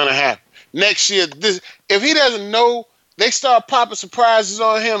this is going to happen, next year this, if he doesn't know, they start popping surprises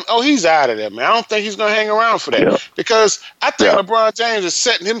on him, oh, he's out of there, man. I don't think he's going to hang around for that. Yeah. Because I think LeBron James is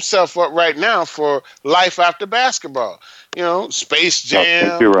setting himself up right now for life after basketball. You know, Space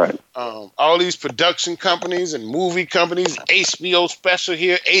Jam, you're right. All these production companies and movie companies, HBO special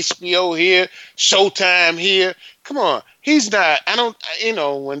here, HBO here, Showtime here. Come on. He's not,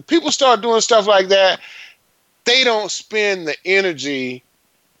 when people start doing stuff like that, they don't spend the energy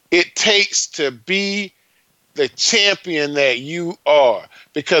it takes to be the champion that you are,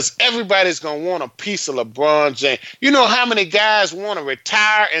 because everybody's going to want a piece of LeBron James. You know how many guys want to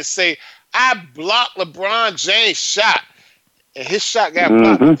retire and say, I blocked LeBron James' shot. And his shot got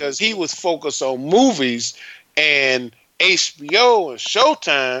blocked because he was focused on movies and HBO and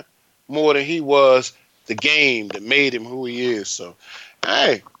Showtime more than he was the game that made him who he is. So,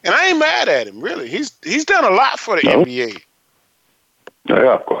 hey, and I ain't mad at him, really. He's done a lot for the NBA.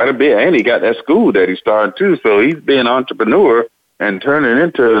 Yeah, quite a bit. And he got that school that he started, too. So he's being an entrepreneur and turning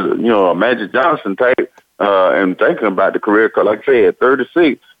into, a Magic Johnson type and thinking about the career. Because, like I said, at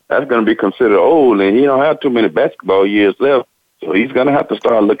 36, that's going to be considered old. And he don't have too many basketball years left. So he's going to have to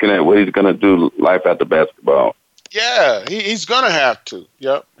start looking at what he's going to do life after basketball. Yeah, he's going to have to.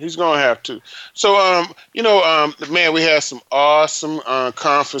 Yep, he's going to have to. So, man, we had some awesome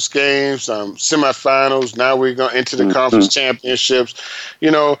conference games, semifinals. Now we're going into the conference championships.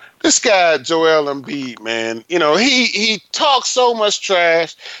 This guy, Joel Embiid, man, he talks so much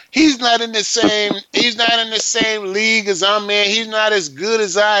trash. He's not in the same league as I'm in. He's not as good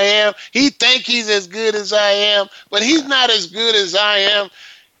as I am. He think he's as good as I am, but he's not as good as I am.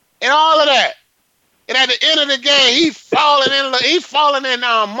 And all of that. And at the end of the game, he falling in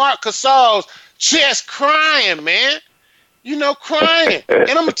Mark Gasol's chest crying, man. Crying. And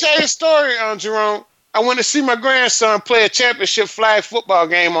I'm going to tell you a story, Jerome. I went to see my grandson play a championship flag football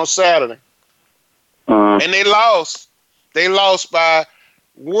game on Saturday. And they lost. They lost by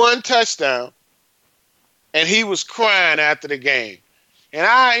 1 touchdown. And he was crying after the game. And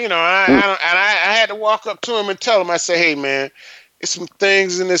I had to walk up to him and tell him, I said, hey, man, it's some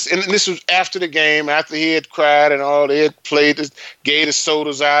things in this, and this was after the game, after he had cried and all, they had played, gave the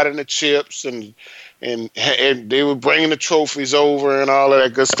sodas out and the chips, and they were bringing the trophies over and all of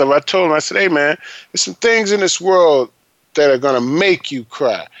that good stuff. I told him, I said, hey, man, there's some things in this world that are going to make you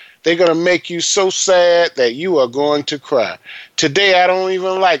cry. They're going to make you so sad that you are going to cry. Today, I don't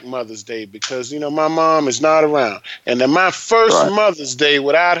even like Mother's Day because, my mom is not around. And then my first Mother's Day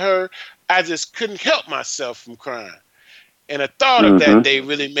without her, I just couldn't help myself from crying. And the thought of that day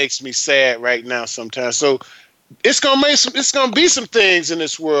really makes me sad right now sometimes. So it's gonna be some things in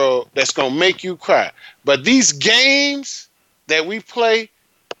this world that's gonna make you cry. But these games that we play,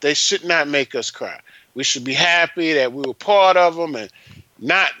 they should not make us cry. We should be happy that we were part of them, and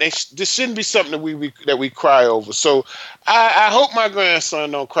this shouldn't be something that we cry over. So I hope my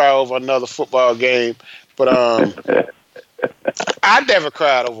grandson don't cry over another football game. But I never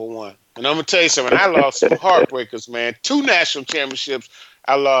cried over one. And I'm going to tell you something, I lost some heartbreakers, man. 2 national championships.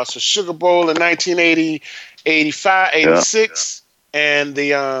 I lost the Sugar Bowl in 1980, 85, 86, and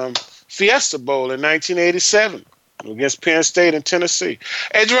the Fiesta Bowl in 1987 against Penn State and Tennessee.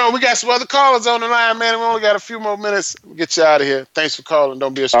 Hey, Jerome, we got some other callers on the line, man. We only got a few more minutes. We'll get you out of here. Thanks for calling.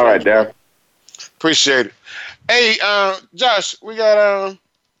 Don't be a stranger. All right, Darryl. Appreciate it. Hey, Josh, we got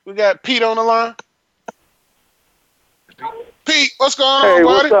Pete on the line. Pete, what's going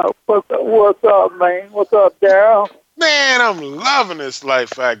on, buddy? What's up, man? What's up, Darryl? Man, I'm loving this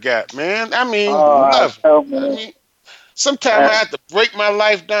life I got, man. I mean, sometimes I have to break my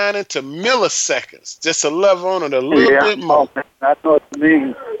life down into milliseconds just to love on it a little bit more. Man, I know what you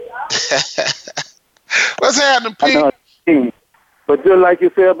mean. What's happening, Pete? I know, but just like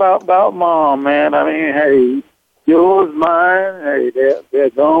you said about Mom, man. I mean, hey, yours, mine. Hey, they're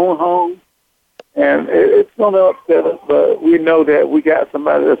going home, and it's going to upset us. But we know that we got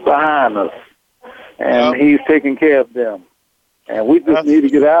somebody that's behind us, and he's taking care of them. And we just need to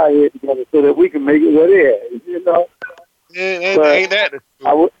get our head together so that we can make it where they're at, you know. Ain't that the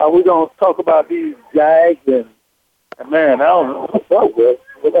truth? Are we going to talk about these Jags and man, I don't know what's up with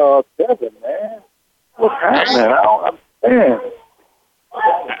Devin, man. What's happening? I don't understand.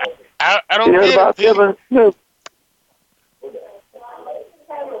 I don't get about it, Pete. Devin Smith.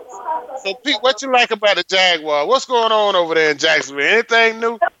 So, Pete, what you like about the Jaguars? What's going on over there in Jacksonville? Anything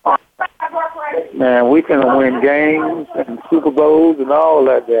new? Man, we can win games and Super Bowls and all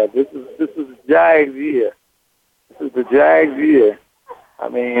that. This is the Jags year. This is the Jags year. I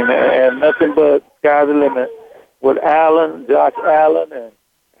mean, and nothing but sky's the limit with Allen, Josh Allen,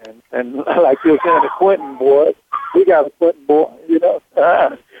 and like you're saying, the Quentin boys. We got a Quentin boy, you know.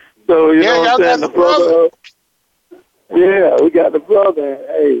 So you know what I'm saying, the brother. Yeah, we got the brother.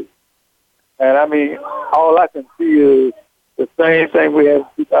 Hey, and I mean, all I can see is the same thing we had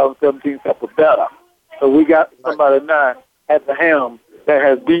in 2017, except better. So we got somebody now at the helm that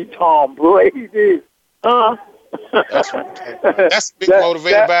has beat Tom Brady. That's big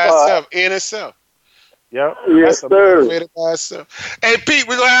motivated by itself, in itself. Yep. Yes, that's sir. Motivated by itself. Hey, Pete,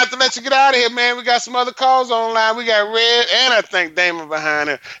 we're going to have to let you get out of here, man. We got some other calls online. We got Red and I think Damon behind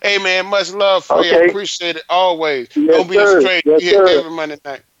him. Hey, man, much love for you. Appreciate it always. Yes, Don't be a stranger. Yes, Here every Monday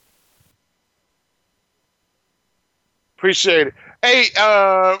night. Appreciate it. Hey,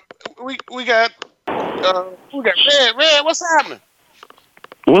 we got Red. Red, what's happening?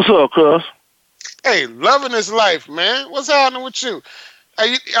 What's up, cuz? Hey, loving this life, man. What's happening with you? Are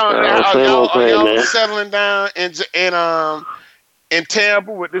y'all settling down in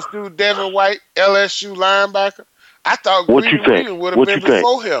Tampa with this dude Devin White, LSU linebacker? I thought Green would have been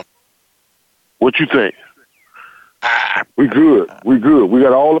before him. What you think? We good. We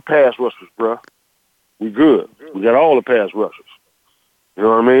got all the pass rushers, bro. We good. We got all the pass rushers. You know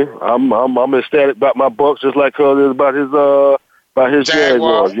what I mean? I'm ecstatic about my Bucks, just like cuz is about his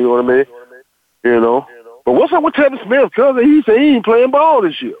Jaguars. You know what I mean? You know. But what's up with Tevin Smith? Cuz he said he ain't playing ball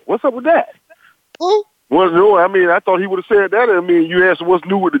this year. What's up with that? Who? Well, no, I mean, I thought he would have said that. I mean, you asked him what's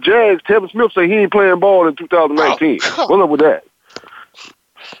new with the Jags. Tevin Smith said he ain't playing ball in 2019. What's up with that?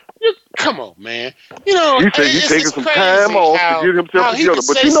 Come on, man. You know, he said he's taking some time off to get himself together.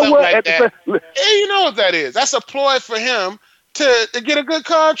 But you know what? Like you know what that is? That's a ploy for him to get a good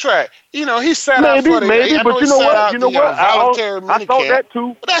contract. You know, he set out for maybe, but you know what? You know what? I thought that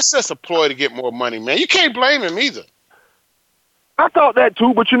too. But that's just a ploy to get more money, man. You can't blame him either. I thought that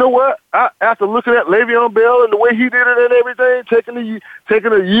too, but you know what? After looking at Le'Veon Bell and the way he did it and everything, taking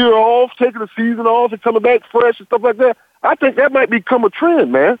a year off, taking a season off, and coming back fresh and stuff like that, I think that might become a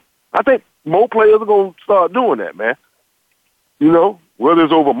trend, man. I think more players are going to start doing that, man. You know, whether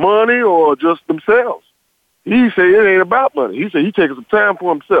it's over money or just themselves. He said it ain't about money. He said he's taking some time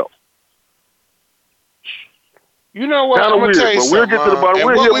for himself. You know what? I'm gonna tell you something. We'll get to the bottom.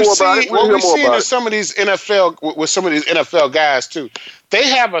 We'll hear more about it. What we've seen in some of these NFL guys too, they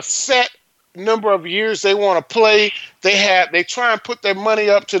have a set number of years they want to play. They try and put their money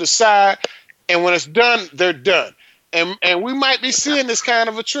up to the side, and when it's done, they're done. And we might be seeing this kind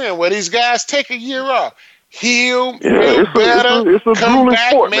of a trend where these guys take a year off, heal, feel better, come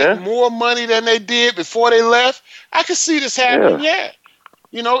back, make more money than they did before they left. I can see this happening. Yeah.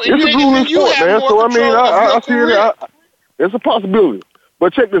 You know, it's a grueling sport, man. So I mean, I see it. It's a possibility.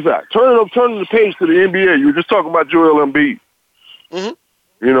 But check this out. Turning the page to the NBA. You were just talking about Joel Embiid.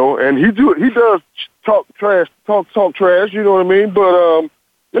 Mm-hmm. You know, and he does talk trash. You know what I mean? But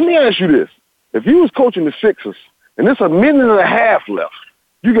let me ask you this: if you was coaching the Sixers and there's a minute and a half left,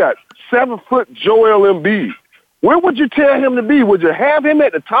 you got 7-foot Joel Embiid. Where would you tell him to be? Would you have him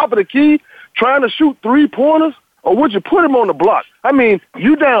at the top of the key trying to shoot 3-pointers? Or would you put him on the block? I mean,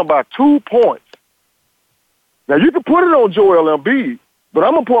 you down by 2 points. Now, you can put it on Joel Embiid, but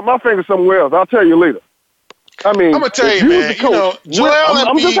I'm going to point my finger somewhere else. I'll tell you later. I mean, I'm going to tell you, man, Joel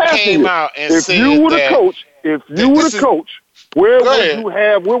Embiid came out and said that. If you were the coach, where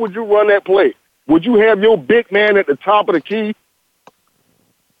would you run that play? Would you have your big man at the top of the key?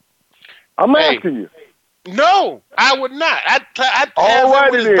 I'm asking you. No, I would not. I'd have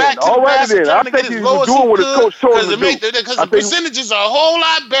him with his back to the basket trying to get as low as he could because the percentages are a whole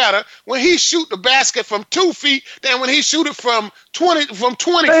lot better when he shoot the basket from 2 feet than when he shoot it from 20 feet or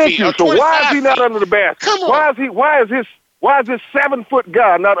 25 feet. So why is he not under the basket? Come on. Why is this 7-foot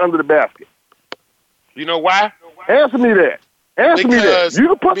guy not under the basket? You know why? Answer me that. Answer me that. You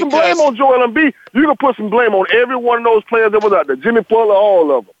can put some blame on Joel Embiid. You can put some blame on every one of those players that was out there. Jimmy Butler,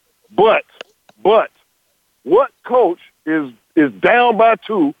 all of them. But what coach is down by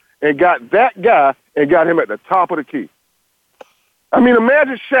 2 and got that guy and got him at the top of the key? I mean,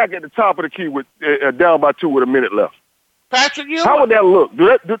 imagine Shaq at the top of the key with down by 2 with a minute left. Patrick Ewing. How would that look?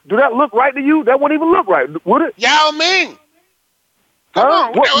 Do that look right to you? That wouldn't even look right, would it? Yao Ming.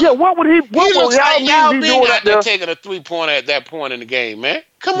 What would he? What would Yao Ming be doing out there taking a 3-pointer at that point in the game, man?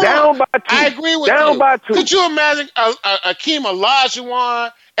 Come on. Down by 2. I agree with you. Down by 2. Could you imagine Akeem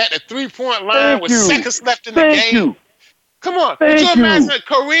Olajuwon at the 3-point line with seconds left in the game? Come on. Could you imagine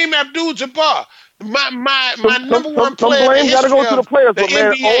Kareem Abdul-Jabbar? My number one player in the history go to the players, the but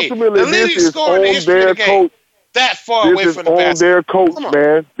man, NBA, ultimately, the leading this is scorer in the on history of their the game. coach. That far away from the basket. This is on their coach,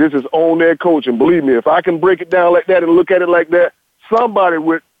 man. This is on their coach. And believe me, if I can break it down like that and look at it like that, somebody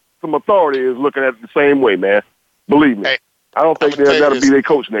with some authority is looking at it the same way, man. Believe me. Hey, I don't think they'll got to be their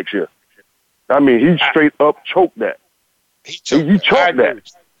coach next year. I mean, he straight up choked that. He choked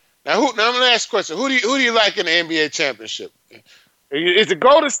that. Now, I'm going to ask a question. Who do you like in the NBA championship? Is it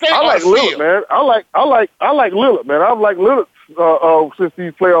Golden State? I like Lillard, man. I like Lillard, man. I've liked Lillard since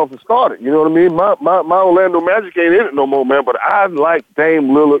these playoffs have started. You know what I mean? My Orlando Magic ain't in it no more, man. But I like Dame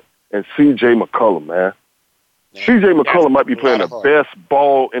Lillard and C.J. McCollum, man. C.J. McCollum might be playing the best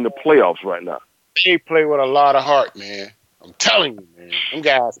ball in the playoffs right now. They play with a lot of heart, man. I'm telling you, man. Them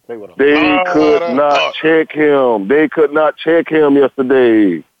guys play with a lot of heart. They could not check him. They could not check him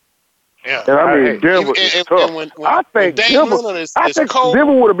yesterday. Yeah. And I mean, Denver is tough. I think Denver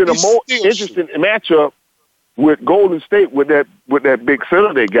would have been a more interesting matchup with Golden State with that big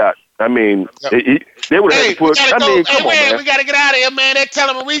center they got. I mean, they would have had to put. Come on, man. We gotta get out of here, man. They're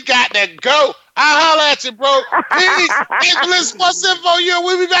telling me we got to go. I'll holler at you, bro. Peace. Thanks for Sports Info U.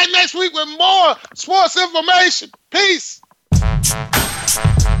 We'll be back next week with more sports information. Peace.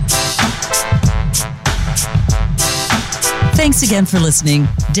 Thanks again for listening.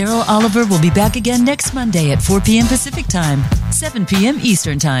 Daryl Oliver will be back again next Monday at 4 p.m. Pacific Time, 7 p.m.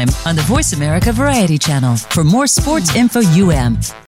 Eastern Time on the Voice America Variety Channel for more Sports Info U.M.